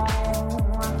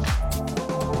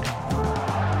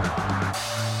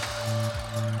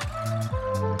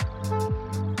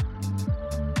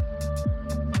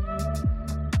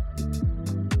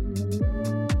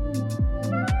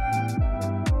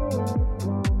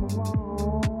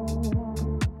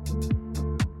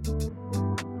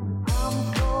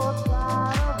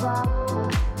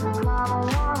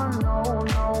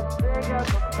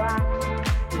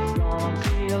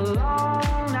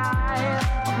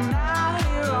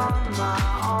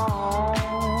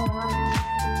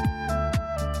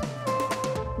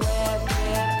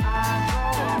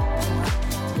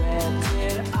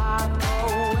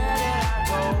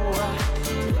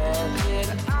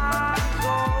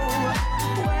go?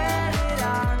 Where did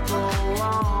I go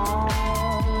wrong?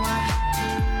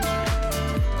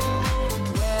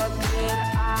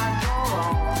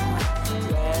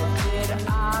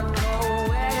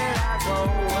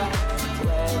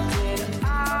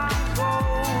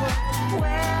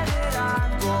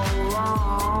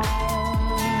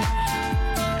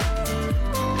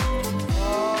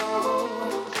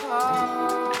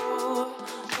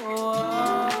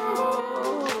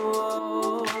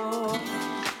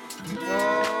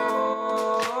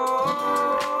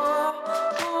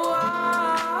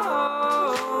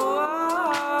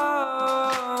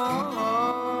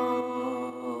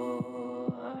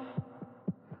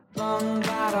 Bung,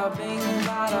 bada bing,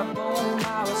 bada boom,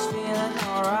 I was feeling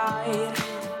alright.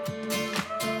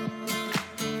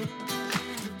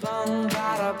 Bung,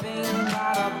 bada bing,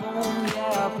 bada boom,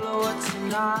 yeah, I blew it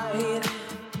tonight.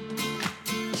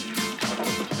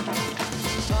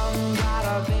 Bung,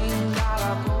 bada bing,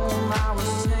 bada boom, I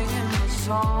was singing the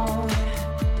song.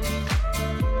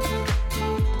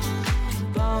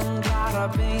 Bung, bada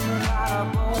bing, bada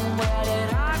boom, where did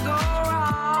I go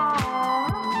wrong?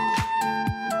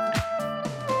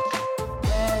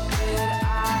 Where did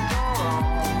I go wrong?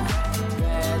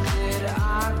 Where did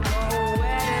I go?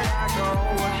 Where did I go?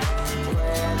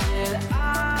 Where did I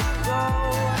go?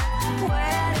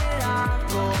 Where did I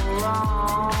go wrong? Where did I go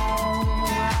wrong?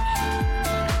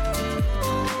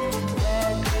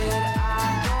 Where did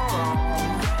I go?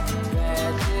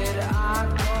 Where did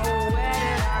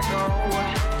I go?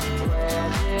 Where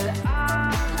did I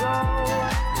go?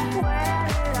 Where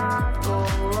did I go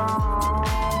wrong?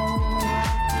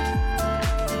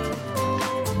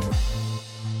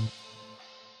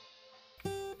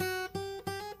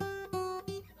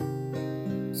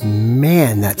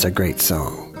 Man, that's a great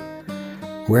song.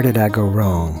 Where Did I Go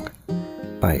Wrong?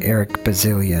 By Eric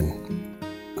Bazillion.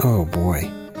 Oh boy.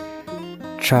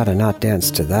 Try to not dance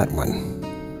to that one.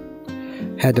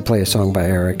 Had to play a song by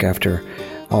Eric after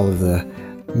all of the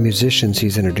musicians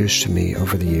he's introduced to me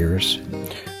over the years.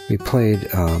 We played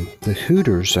the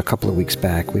Hooters a couple of weeks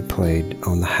back. We played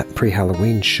on the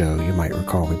pre-Halloween show. You might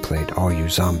recall we played All You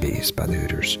Zombies by the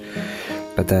Hooters.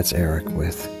 But that's Eric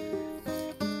with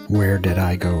Where Did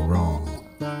I Go Wrong?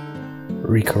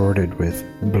 Recorded with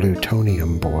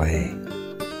Blutonium Boy.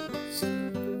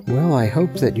 Well, I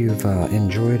hope that you've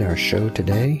enjoyed our show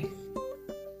today.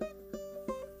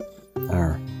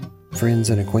 Our Friends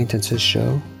and Acquaintances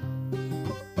show.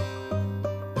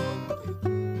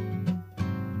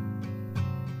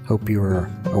 Hope you are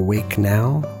awake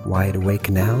now, wide awake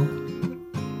now.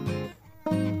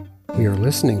 We are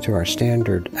listening to our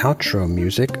standard outro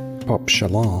music, Pop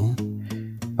Shalom,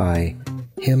 by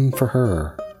Him for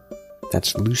Her.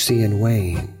 That's Lucy and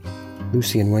Wayne.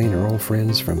 Lucy and Wayne are old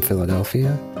friends from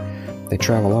Philadelphia. They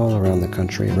travel all around the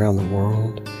country, around the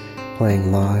world,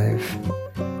 playing live.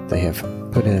 They have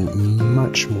put in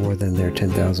much more than their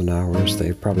 10,000 hours.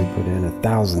 They've probably put in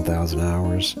 1,000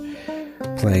 hours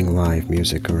playing live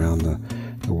music around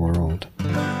the world.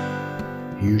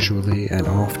 Usually and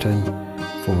often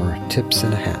for tips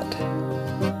and a hat,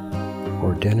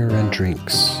 or dinner and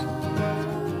drinks.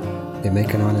 They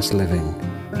make an honest living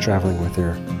traveling with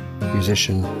their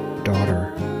musician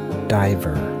daughter,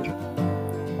 Diver,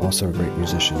 also a great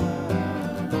musician.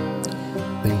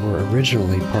 They were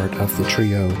originally part of the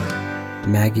trio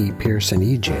Maggie Pearson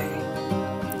EJ,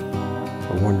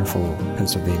 a wonderful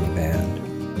Pennsylvania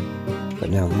band.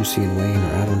 But now Lucy and Wayne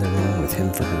are out on their own with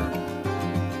Hymn for Her.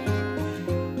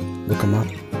 Look them up,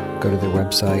 go to their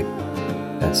website,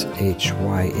 that's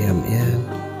HYMNFORHER,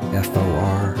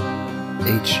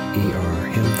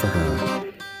 Hymn for Her,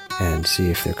 and see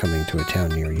if they're coming to a town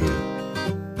near you.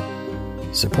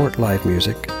 Support live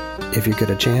music. If you get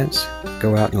a chance,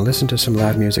 go out and listen to some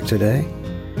live music today.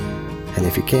 And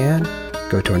if you can,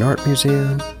 go to an art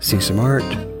museum, see some art,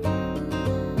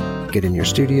 get in your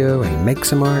studio and make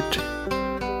some art,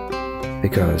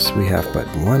 because we have but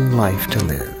one life to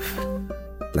live.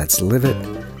 Let's live it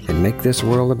and make this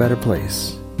world a better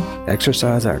place.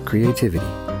 Exercise our creativity.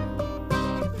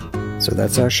 So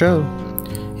that's our show.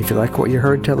 If you like what you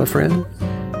heard, tell a friend.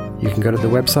 You can go to the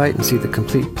website and see the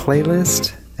complete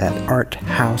playlist at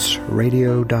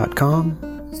arthouseradio.com.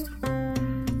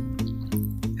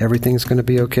 Everything's going to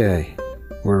be okay.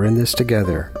 We're in this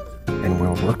together, and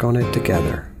we'll work on it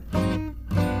together.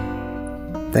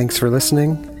 Thanks for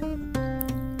listening.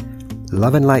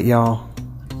 Love and light, y'all.